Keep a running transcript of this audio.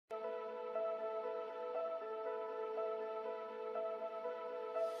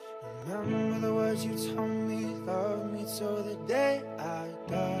Remember the words you told me, love me till the day I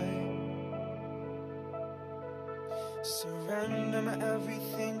die. Surrender my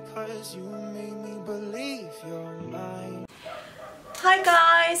everything, cause you made me believe you're mine. Hi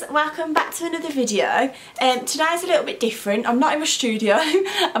guys, welcome back to another video. Today's a little bit different. I'm not in my studio,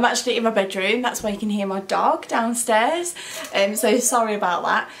 I'm actually in my bedroom. That's why you can hear my dog downstairs. So sorry about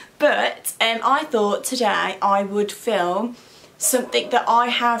that. But I thought today I would film something that I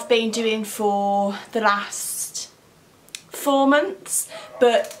have been doing for the last 4 months,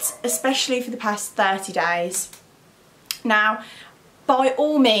 but especially for the past 30 days. Now, by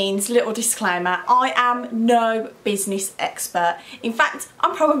all means, little disclaimer, I am no business expert. In fact,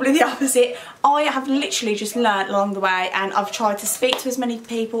 I'm probably the opposite. I have literally just learnt along the way, and I've tried to speak to as many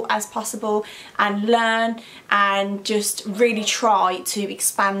people as possible and learn and just really try to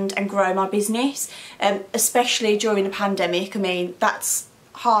expand and grow my business, especially during the pandemic. I mean, that's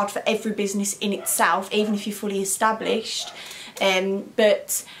hard for every business in itself, even if you're fully established.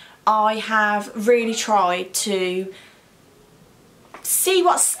 But I have really tried to see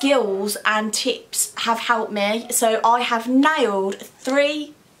what skills and tips have helped me. So I have nailed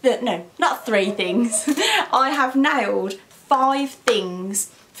not three things. I have nailed 5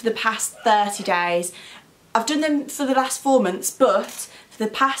 things for the past 30 days. I've done them for the last 4 months, but for the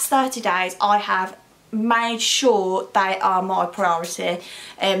past 30 days I have made sure they are my priority,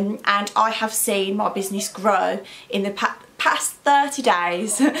 and I have seen my business grow in the past 30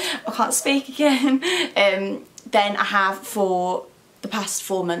 days. I can't speak again. Than I have for the past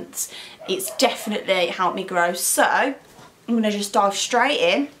 4 months. It's definitely helped me grow. So I'm going to just dive straight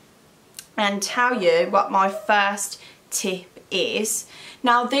in and tell you what my first tip is.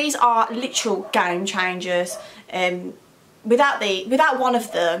 Now, these are literal game changers. Without one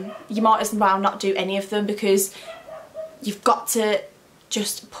of them, you might as well not do any of them, because you've got to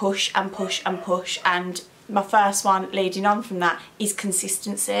just push and push and push. And my first one, leading on from that, is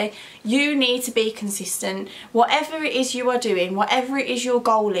consistency. You need to be consistent. Whatever it is you are doing, whatever it is your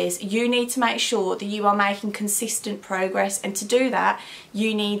goal is, you need to make sure that you are making consistent progress. And to do that,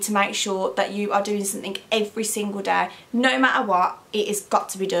 you need to make sure that you are doing something every single day. No matter what, it has got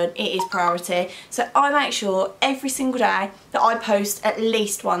to be done. It is priority. So I make sure every single day that I post at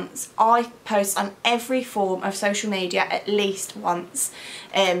least once. I post on every form of social media at least once,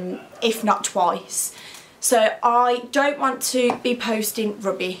 if not twice. So I don't want to be posting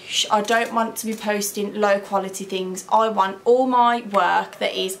rubbish. I don't want to be posting low quality things. I want all my work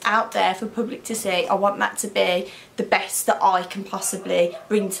that is out there for public to see, I want that to be the best that I can possibly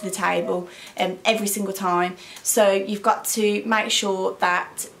bring to the table every single time. So you've got to make sure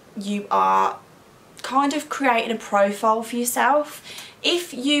that you are kind of creating a profile for yourself.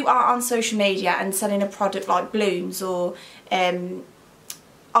 If you are on social media and selling a product like balloons or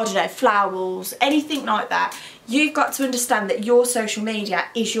I don't know, flowers, anything like that, you've got to understand that your social media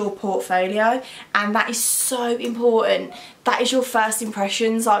is your portfolio, and that is so important. That is your first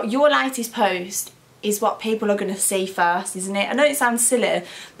impressions. Like, your latest post is what people are going to see first, isn't it? I know it sounds silly,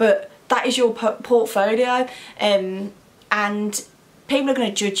 but that is your portfolio, and people are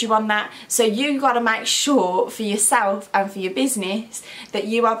going to judge you on that. So you've got to make sure for yourself and for your business that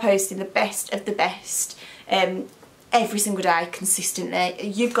you are posting the best of the best every single day, consistently.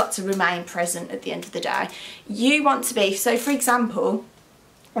 You've got to remain present at the end of the day. You want to be, so for example,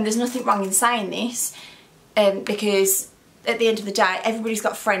 and there's nothing wrong in saying this, because at the end of the day, everybody's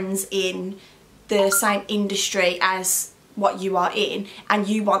got friends in the same industry as what you are in, and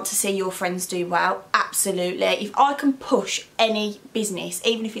you want to see your friends do well. Absolutely. If I can push any business,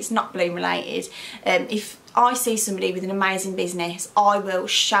 even if it's not balloon related, if I see somebody with an amazing business, I will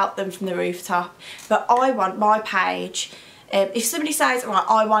shout them from the rooftop. But I want my page, if somebody says, right,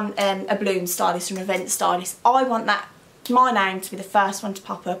 I want a balloon stylist or an event stylist, I want that, my name, to be the first one to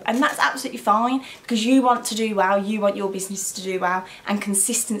pop up. And that's absolutely fine, because you want to do well, you want your business to do well, and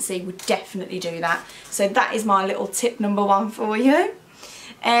consistency would definitely do that. So that is my little tip number 1 for you.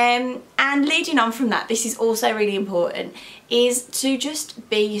 And leading on from that, this is also really important, is to just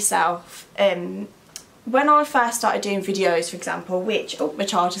be yourself. When I first started doing videos, for example, which, oh, my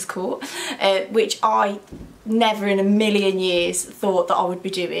charger's caught, which I never in a million years thought that I would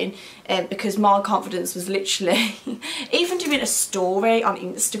be doing, because my confidence was literally, even doing a story on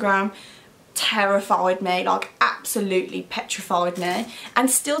Instagram terrified me, like absolutely petrified me. And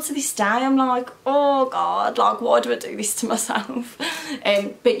still to this day I'm like, oh God, like, why do I do this to myself?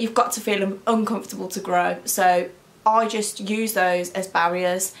 But you've got to feel uncomfortable to grow. So I just use those as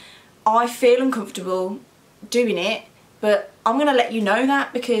barriers. I feel uncomfortable doing it, but I'm going to let you know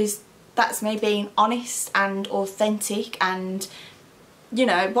that, because that's me being honest and authentic, and you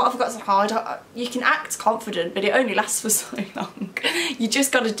know, what have I got to hide? You can act confident, but it only lasts for so long. You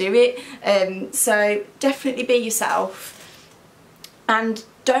just got to do it. So definitely be yourself, and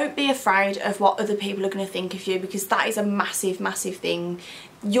don't be afraid of what other people are going to think of you, because that is a massive, massive thing.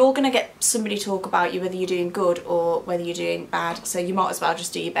 You're going to get somebody talk about you whether you're doing good or whether you're doing bad, so you might as well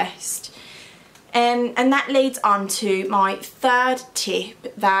just do your best. And that leads on to my third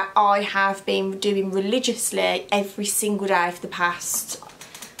tip that I have been doing religiously every single day for the past,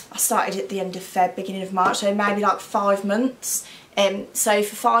 I started at the end of Feb, beginning of March, so maybe like 5 months. So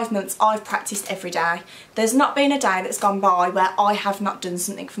for 5 months I've practiced every day. There's not been a day that's gone by where I have not done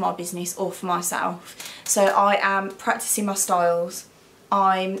something for my business or for myself. So I am practicing my styles,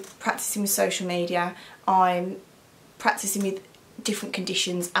 I'm practicing with social media, I'm practicing with different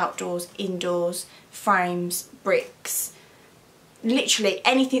conditions, outdoors, indoors, frames, bricks, literally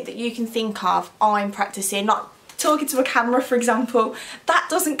anything that you can think of I'm practicing. Like talking to a camera, for example, that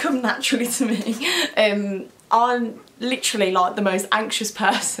doesn't come naturally to me. I'm literally like the most anxious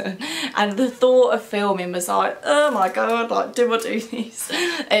person, and the thought of filming was like, oh my god, like, do I do this?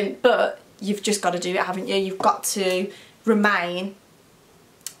 But you've just got to do it, haven't you? You've got to remain,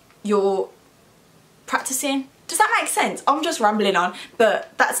 you're practicing. Does that make sense? I'm just rambling on,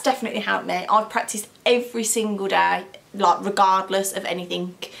 but that's definitely helped me. I've practiced every single day, like regardless of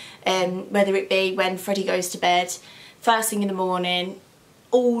anything, whether it be when Freddie goes to bed, first thing in the morning,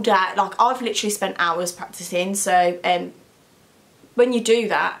 all day. Like I've literally spent hours practicing. So when you do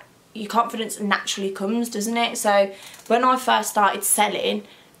that, your confidence naturally comes, doesn't it? So when I first started selling,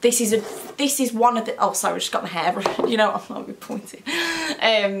 this is one of the, oh sorry, I just got my hair, you know, I'm not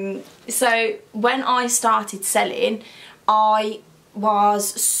pointing. So when I started selling, I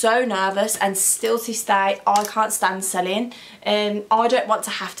was so nervous, and still to this day I can't stand selling. I don't want to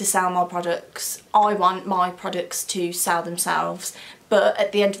have to sell my products. I want my products to sell themselves. But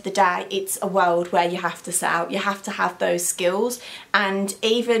at the end of the day, it's a world where you have to sell. You have to have those skills, and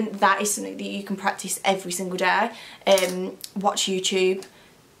even that is something that you can practice every single day. Watch YouTube,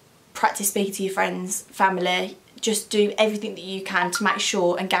 practice speaking to your friends, family. Just do everything that you can to make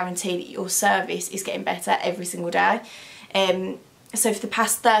sure and guarantee that your service is getting better every single day. So for the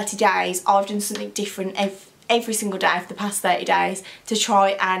past 30 days, I've done something different every single day for the past 30 days to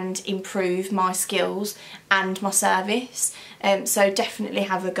try and improve my skills and my service. So definitely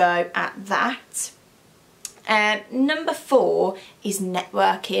have a go at that. Number 4 is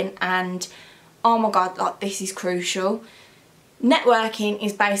networking, and oh my god, like this is crucial. Networking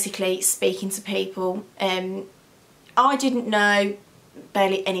is basically speaking to people. I didn't know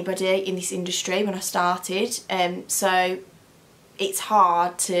barely anybody in this industry when I started, so it's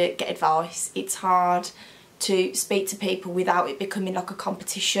hard to get advice. It's hard to speak to people without it becoming like a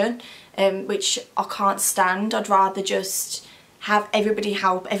competition, which I can't stand. I'd rather just have everybody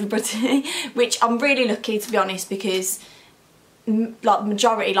help everybody, which I'm really lucky, to be honest, because like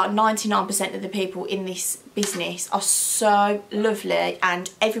majority, like 99% of the people in this business are so lovely,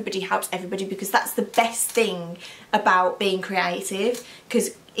 and everybody helps everybody, because that's the best thing about being creative, because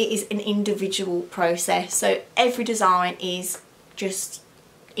it is an individual process. So every design is just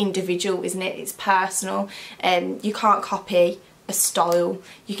individual, isn't it? It's personal. You can't copy a style.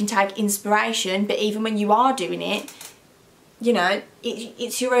 You can take inspiration, but even when you are doing it, you know,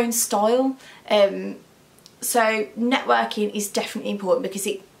 it's your own style. So networking is definitely important, because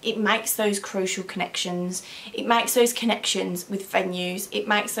it makes those crucial connections. It makes those connections with venues. It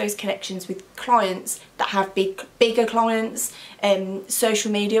makes those connections with clients that have bigger clients,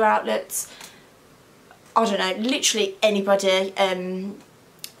 social media outlets. I don't know, literally anybody.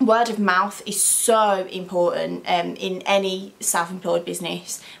 Word of mouth is so important in any self-employed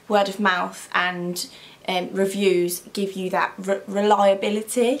business. Word of mouth and reviews give you that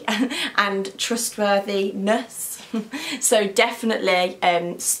reliability and trustworthiness. So definitely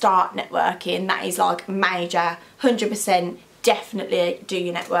start networking. That is like major, 100%, definitely do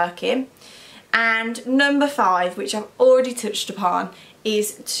your networking. And number 5, which I've already touched upon,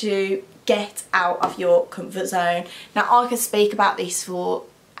 is to get out of your comfort zone. Now I can speak about this for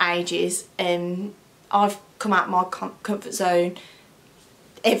ages. I've come out of my comfort zone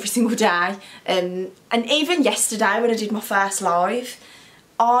every single day, and even yesterday when I did my first live,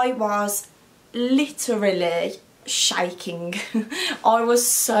 I was literally shaking. I was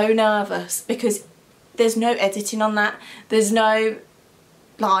so nervous, because there's no editing on that. There's no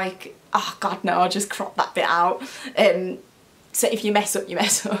like, oh god no, I'll just crop that bit out. So if you mess up, you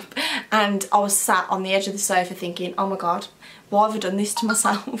mess up. And I was sat on the edge of the sofa thinking, oh my god, why have I done this to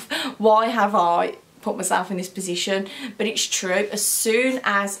myself? Why have I put myself in this position, but it's true. As soon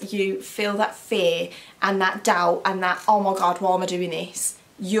as you feel that fear and that doubt and that, oh my God, why am I doing this?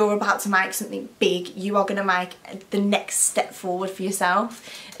 You're about to make something big. You are going to make the next step forward for yourself.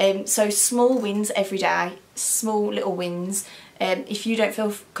 So small wins every day, small little wins. If you don't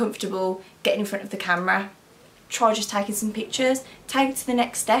feel comfortable getting in front of the camera, try just taking some pictures, take it to the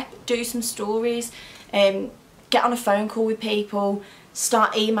next step, do some stories, get on a phone call with people,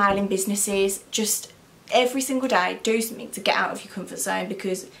 start emailing businesses. Just every single day do something to get out of your comfort zone,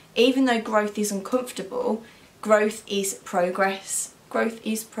 because even though growth is uncomfortable, growth is progress. Growth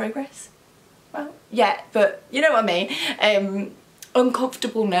is progress. Well, yeah, but you know what I mean.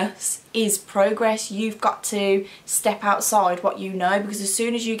 Uncomfortableness is progress. You've got to step outside what you know, because as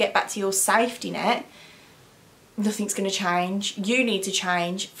soon as you get back to your safety net, nothing's going to change. You need to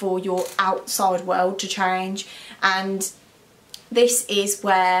change for your outside world to change. And this is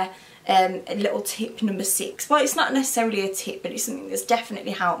where a little tip number 6, well, it's not necessarily a tip, but it's something that's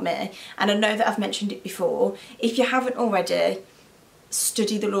definitely helped me, and I know that I've mentioned it before. If you haven't already,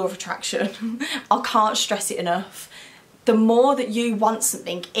 study the law of attraction. I can't stress it enough. The more that you want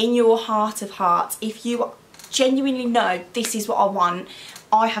something in your heart of hearts, if you genuinely know this is what I want,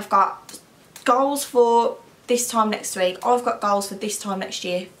 I have got goals for this time next week, I've got goals for this time next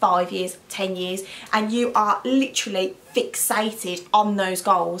year, 5 years, 10 years, and you are literally fixated on those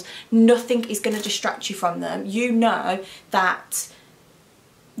goals, nothing is going to distract you from them. You know that,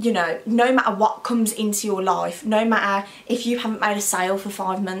 you know, no matter what comes into your life, no matter if you haven't made a sale for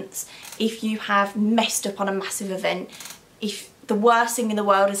 5 months, if you have messed up on a massive event, if the worst thing in the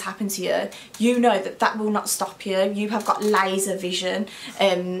world has happened to you, you know that that will not stop you. You have got laser vision.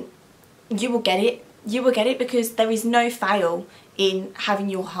 You will get it. You will get it, because there is no fail in having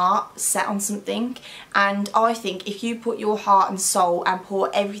your heart set on something. And I think if you put your heart and soul and pour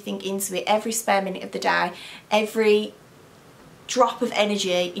everything into it, every spare minute of the day, every drop of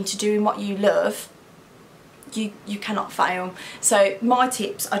energy into doing what you love, you cannot fail. So my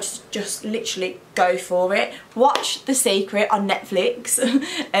tips are just literally go for it. Watch The Secret on Netflix.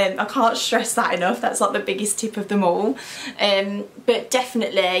 I can't stress that enough. That's like the biggest tip of them all. But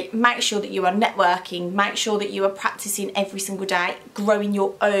definitely make sure that you are networking, make sure that you are practicing every single day, growing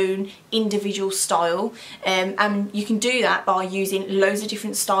your own individual style, and you can do that by using loads of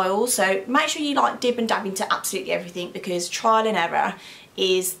different styles. So make sure you like dib and dab into absolutely everything, because trial and error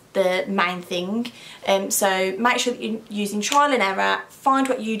is the main thing. So make sure that you're using trial and error, find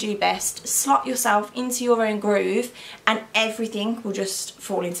what you do best, slot yourself into your own groove, and everything will just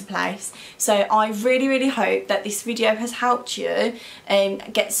fall into place. So I really hope that this video has helped you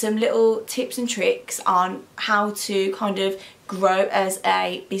get some little tips and tricks on how to kind of grow as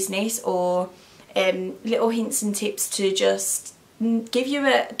a business, or little hints and tips to just give you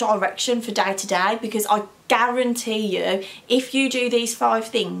a direction for day to day, because I guarantee you, if you do these 5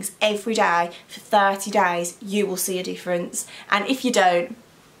 things every day for 30 days, you will see a difference. And if you don't,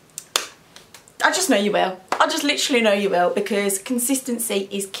 I just know you will. I just literally know you will, because consistency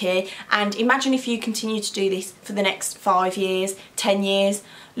is key. And imagine if you continue to do this for the next 5 years, 10 years,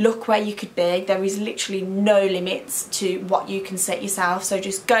 look where you could be. There is literally no limits to what you can set yourself. So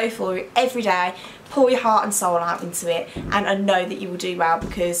just go for it every day, pour your heart and soul out into it, and I know that you will do well,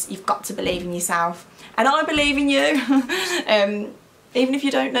 because you've got to believe in yourself. And I believe in you. Even if you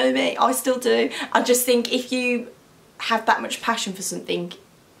don't know me, I still do. I just think if you have that much passion for something,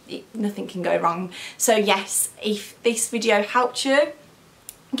 nothing can go wrong. So yes, if this video helped you,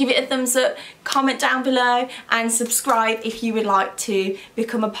 give it a thumbs up, comment down below, and subscribe if you would like to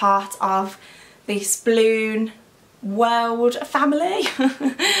become a part of this balloon world family.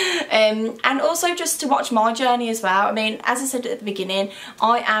 And also just to watch my journey as well. I mean, as I said at the beginning,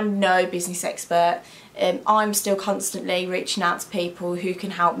 I am no business expert. I'm still constantly reaching out to people who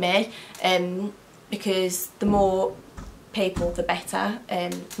can help me, because the more people the better,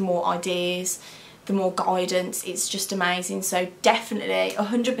 the more ideas, the more guidance. It's just amazing. So definitely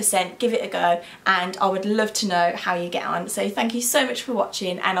 100% give it a go, and I would love to know how you get on. So thank you so much for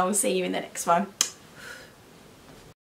watching, and I will see you in the next one.